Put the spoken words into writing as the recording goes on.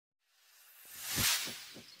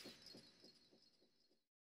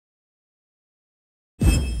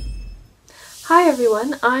Hi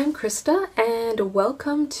everyone, I'm Krista and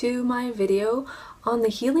welcome to my video on the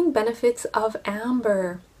healing benefits of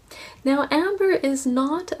amber. Now, amber is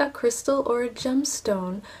not a crystal or a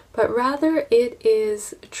gemstone, but rather it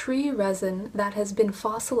is tree resin that has been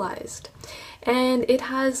fossilized, and it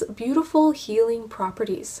has beautiful healing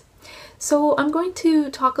properties. So I'm going to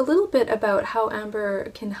talk a little bit about how amber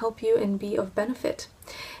can help you and be of benefit.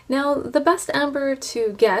 Now, the best amber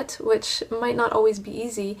to get, which might not always be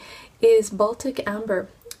easy, is Baltic amber.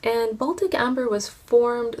 And Baltic amber was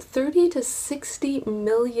formed 30 to 60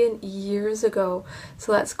 million years ago,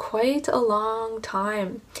 so that's quite a long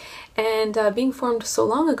time. And being formed so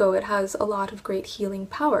long ago, it has a lot of great healing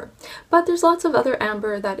power. But there's lots of other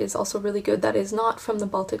amber that is also really good that is not from the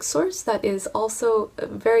Baltic source, that is also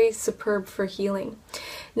very superb for healing.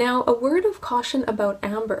 Now, a word of caution about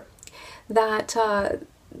amber, that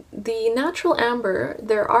the natural amber,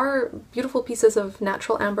 there are beautiful pieces of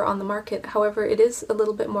natural amber on the market, however it is a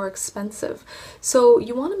little bit more expensive. So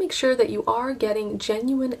you want to make sure that you are getting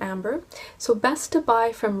genuine amber. So best to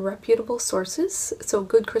buy from reputable sources, so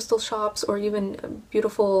good crystal shops or even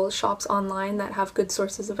beautiful shops online that have good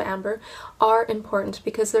sources of amber are important,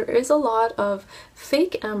 because there is a lot of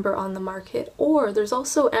fake amber on the market, or there's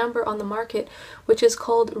also amber on the market which is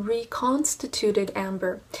called reconstituted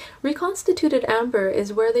amber. Reconstituted amber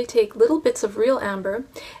is where they take little bits of real amber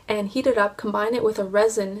and heat it up, combine it with a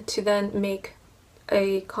resin to then make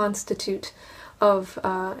a constitute of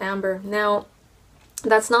amber. Now,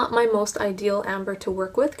 that's not my most ideal amber to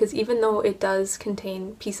work with, because even though it does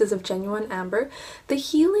contain pieces of genuine amber, the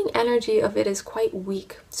healing energy of it is quite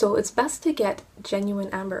weak. So it's best to get genuine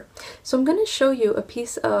amber. So I'm going to show you a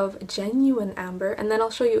piece of genuine amber, and then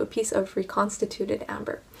I'll show you a piece of reconstituted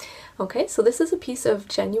amber. Okay, so this is a piece of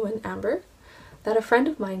genuine amber that a friend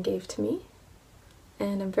of mine gave to me,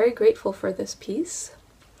 and I'm very grateful for this piece.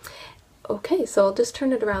 Okay, so I'll just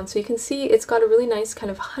turn it around so you can see it's got a really nice kind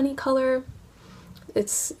of honey color.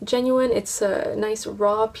 It's genuine, it's a nice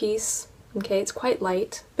raw piece. Okay, it's quite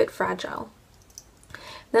light, a bit fragile.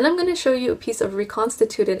 Then I'm going to show you a piece of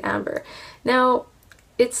reconstituted amber. Now,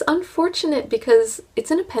 it's unfortunate because it's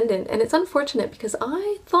in a pendant, and it's unfortunate because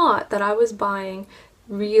I thought that I was buying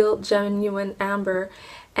real genuine amber,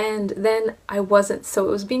 and then I wasn't. So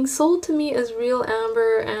it was being sold to me as real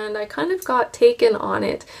amber, and I kind of got taken on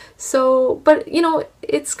it. So, but you know,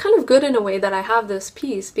 it's kind of good in a way that I have this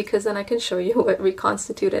piece, because then I can show you what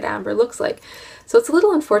reconstituted amber looks like. So it's a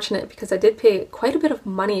little unfortunate because I did pay quite a bit of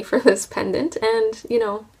money for this pendant, and you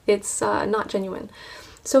know, it's not genuine.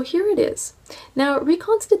 So here it is. Now,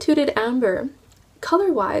 reconstituted amber,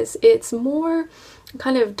 color-wise, it's more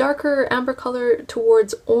kind of darker amber color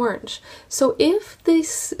towards orange. So if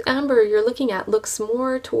this amber you're looking at looks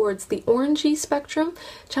more towards the orangey spectrum,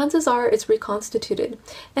 chances are it's reconstituted.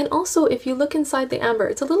 And also, if you look inside the amber,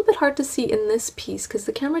 it's a little bit hard to see in this piece because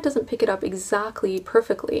the camera doesn't pick it up exactly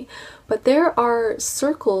perfectly, but there are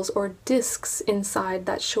circles or discs inside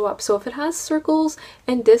that show up. So if it has circles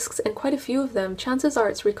and discs, and quite a few of them, chances are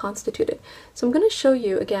it's reconstituted. So I'm going to show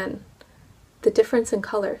you again the difference in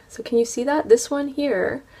color. So can you see that? This one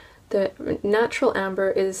here, the natural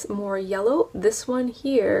amber, is more yellow. This one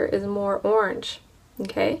here is more orange.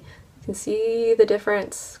 Okay, you can see the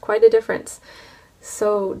difference, quite a difference.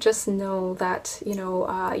 So just know that, you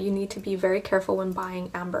know, you need to be very careful when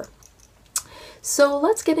buying amber. So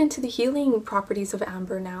let's get into the healing properties of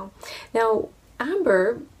amber now. Now,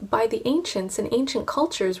 amber, by the ancients and ancient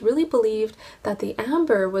cultures, really believed that the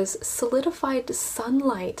amber was solidified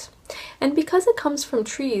sunlight. And because it comes from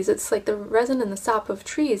trees, it's like the resin and the sap of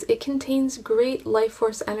trees, it contains great life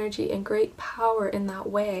force energy and great power in that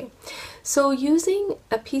way. So using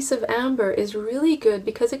a piece of amber is really good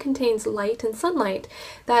because it contains light and sunlight,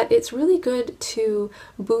 that it's really good to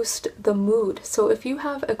boost the mood. So if you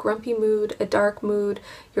have a grumpy mood, a dark mood,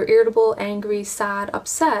 you're irritable, angry, sad,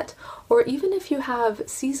 upset, or even if you have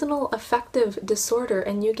seasonal affective disorder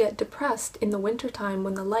and you get depressed in the wintertime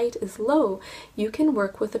when the light is low, you can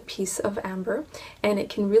work with a piece of amber, and it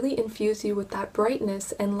can really infuse you with that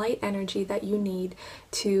brightness and light energy that you need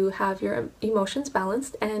to have your emotions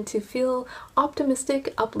balanced and to feel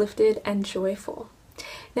optimistic, uplifted, and joyful.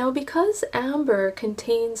 Now, because amber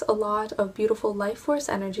contains a lot of beautiful life force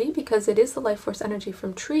energy, because it is the life force energy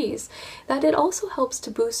from trees, that it also helps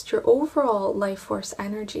to boost your overall life force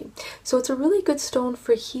energy. So it's a really good stone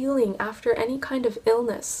for healing after any kind of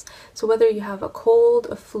illness. So whether you have a cold,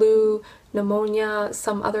 a flu, pneumonia,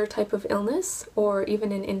 some other type of illness, or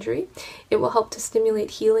even an injury. It will help to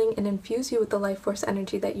stimulate healing and infuse you with the life force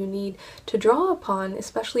energy that you need to draw upon,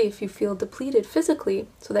 especially if you feel depleted physically,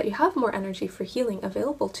 so that you have more energy for healing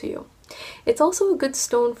available to you. It's also a good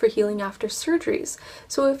stone for healing after surgeries.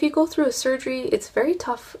 So if you go through a surgery, it's very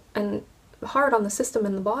tough and hard on the system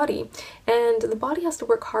and the body, and the body has to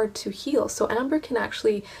work hard to heal. So amber can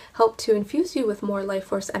actually help to infuse you with more life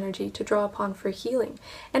force energy to draw upon for healing.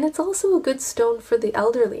 And it's also a good stone for the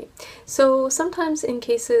elderly. So sometimes in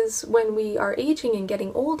cases when we are aging and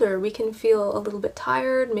getting older, we can feel a little bit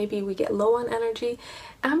tired, maybe we get low on energy.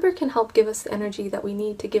 Amber can help give us the energy that we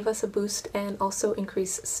need to give us a boost and also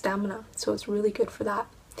increase stamina. So it's really good for that.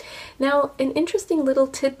 Now, an interesting little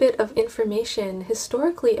tidbit of information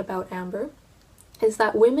historically about amber is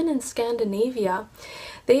that women in Scandinavia,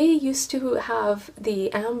 they used to have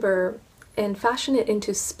the amber and fashion it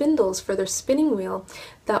into spindles for their spinning wheel,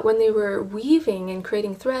 that when they were weaving and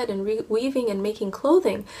creating thread and weaving and making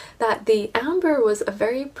clothing, that the amber was a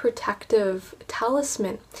very protective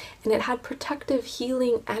talisman, and it had protective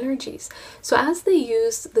healing energies. So as they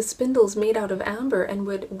used the spindles made out of amber and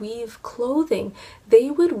would weave clothing, they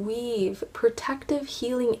would weave protective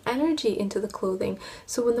healing energy into the clothing.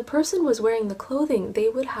 So when the person was wearing the clothing, they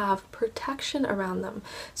would have protection around them.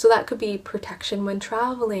 So that could be protection when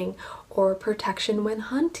traveling, or protection when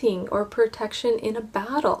hunting, or protection in a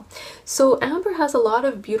battle. So amber has a lot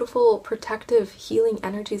of beautiful protective healing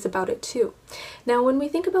energies about it too. Now when we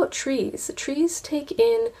think about trees take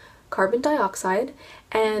in carbon dioxide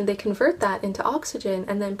and they convert that into oxygen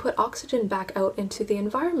and then put oxygen back out into the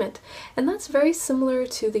environment. And that's very similar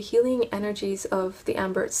to the healing energies of the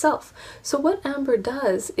amber itself. So what amber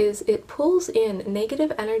does is it pulls in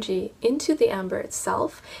negative energy into the amber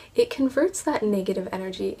itself. It converts that negative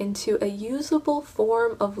energy into a usable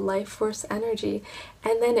form of life force energy,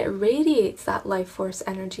 and then it radiates that life force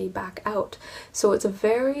energy back out. So it's a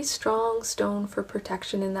very strong stone for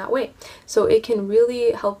protection in that way. So it can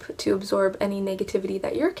really help to absorb any negativity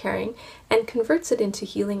that you're carrying and converts it into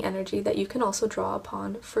healing energy that you can also draw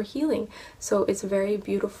upon for healing. So it's very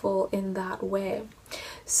beautiful in that way.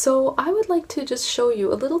 So I would like to just show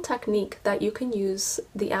you a little technique that you can use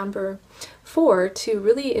the amber for to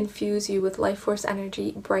really infuse you with life force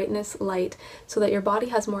energy, brightness, light, so that your body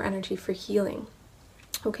has more energy for healing.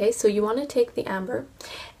 Okay, so you want to take the amber,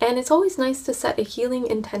 and it's always nice to set a healing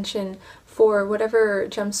intention for whatever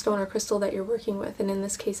gemstone or crystal that you're working with, and in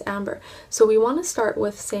this case amber. So we want to start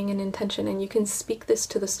with saying an intention, and you can speak this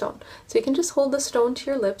to the stone. So you can just hold the stone to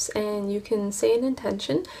your lips and you can say an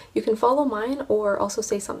intention. You can follow mine or also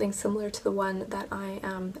say something similar to the one that I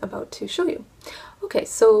am about to show you. Okay,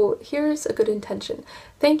 so here's a good intention.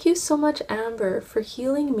 Thank you so much, Amber, for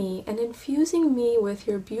healing me and infusing me with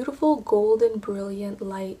your beautiful golden brilliant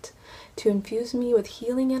light, to infuse me with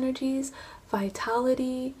healing energies,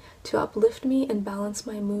 vitality, to uplift me and balance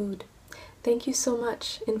my mood. Thank you so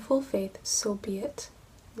much. In full faith, so be it.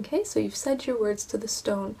 Okay, so you've said your words to the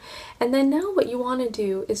stone, and then now what you want to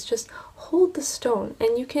do is just hold the stone,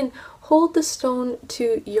 and you can hold the stone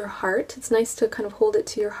to your heart. It's nice to kind of hold it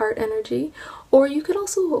to your heart energy, or you could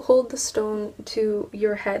also hold the stone to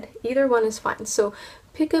your head. Either one is fine. So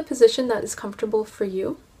pick a position that is comfortable for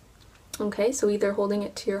you. Okay, so either holding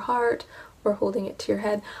it to your heart or holding it to your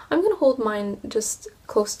head. I'm going to hold mine just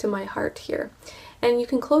close to my heart here. And you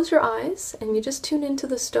can close your eyes and you just tune into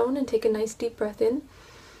the stone and take a nice deep breath in.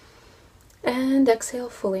 And exhale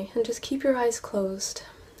fully, and just keep your eyes closed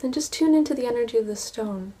and just tune into the energy of the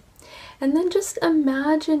stone. And then just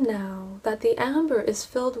imagine now that the amber is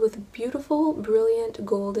filled with beautiful, brilliant,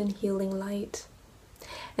 golden healing light.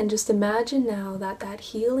 And just imagine now that that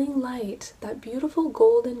healing light, that beautiful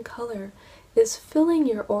golden color, is filling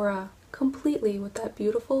your aura completely with that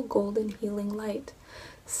beautiful golden healing light.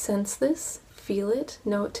 Sense this, feel it,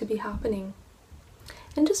 know it to be happening.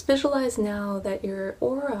 And just visualize now that your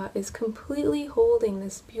aura is completely holding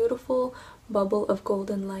this beautiful bubble of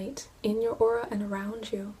golden light in your aura and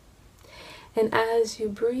around you. And as you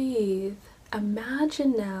breathe,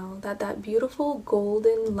 imagine now that that beautiful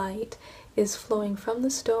golden light is flowing from the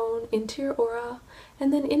stone into your aura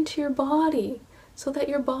and then into your body, so that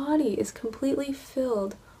your body is completely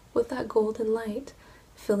filled with that golden light,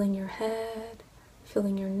 filling your head,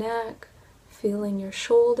 filling your neck, filling your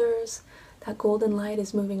shoulders. That golden light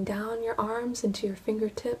is moving down your arms into your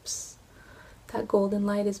fingertips. That golden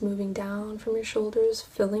light is moving down from your shoulders,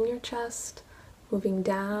 filling your chest, moving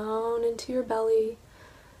down into your belly.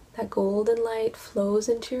 That golden light flows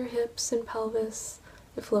into your hips and pelvis.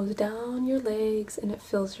 It flows down your legs and it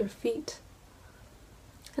fills your feet.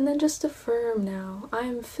 And then just affirm now, I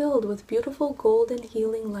am filled with beautiful golden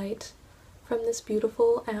healing light from this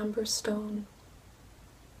beautiful amber stone.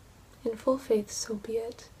 In full faith, so be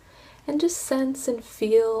it. And just sense and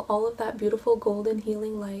feel all of that beautiful golden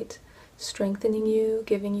healing light strengthening you,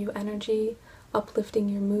 giving you energy, uplifting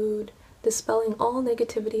your mood, dispelling all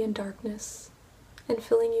negativity and darkness, and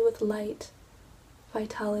filling you with light,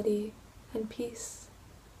 vitality, and peace.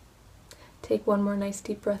 Take one more nice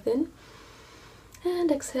deep breath in,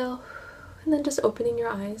 and exhale, and then just opening your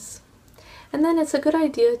eyes. And then it's a good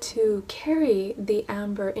idea to carry the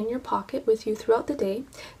amber in your pocket with you throughout the day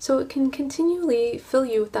so it can continually fill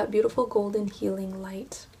you with that beautiful golden healing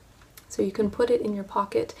light. So you can put it in your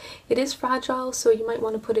pocket. It is fragile, so you might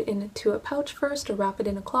want to put it into a pouch first or wrap it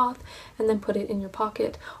in a cloth and then put it in your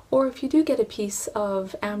pocket. Or if you do get a piece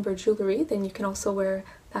of amber jewelry, then you can also wear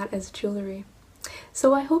that as jewelry.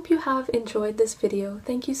 So I hope you have enjoyed this video.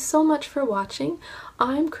 Thank you so much for watching.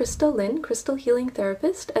 I'm Christa Lynn, Crystal Healing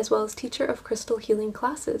Therapist, as well as teacher of crystal healing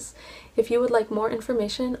classes. If you would like more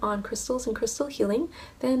information on crystals and crystal healing,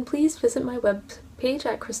 then please visit my webpage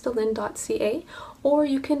at crystallyn.ca, or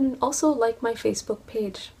you can also like my Facebook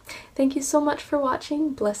page. Thank you so much for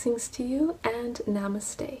watching. Blessings to you, and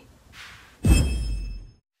namaste.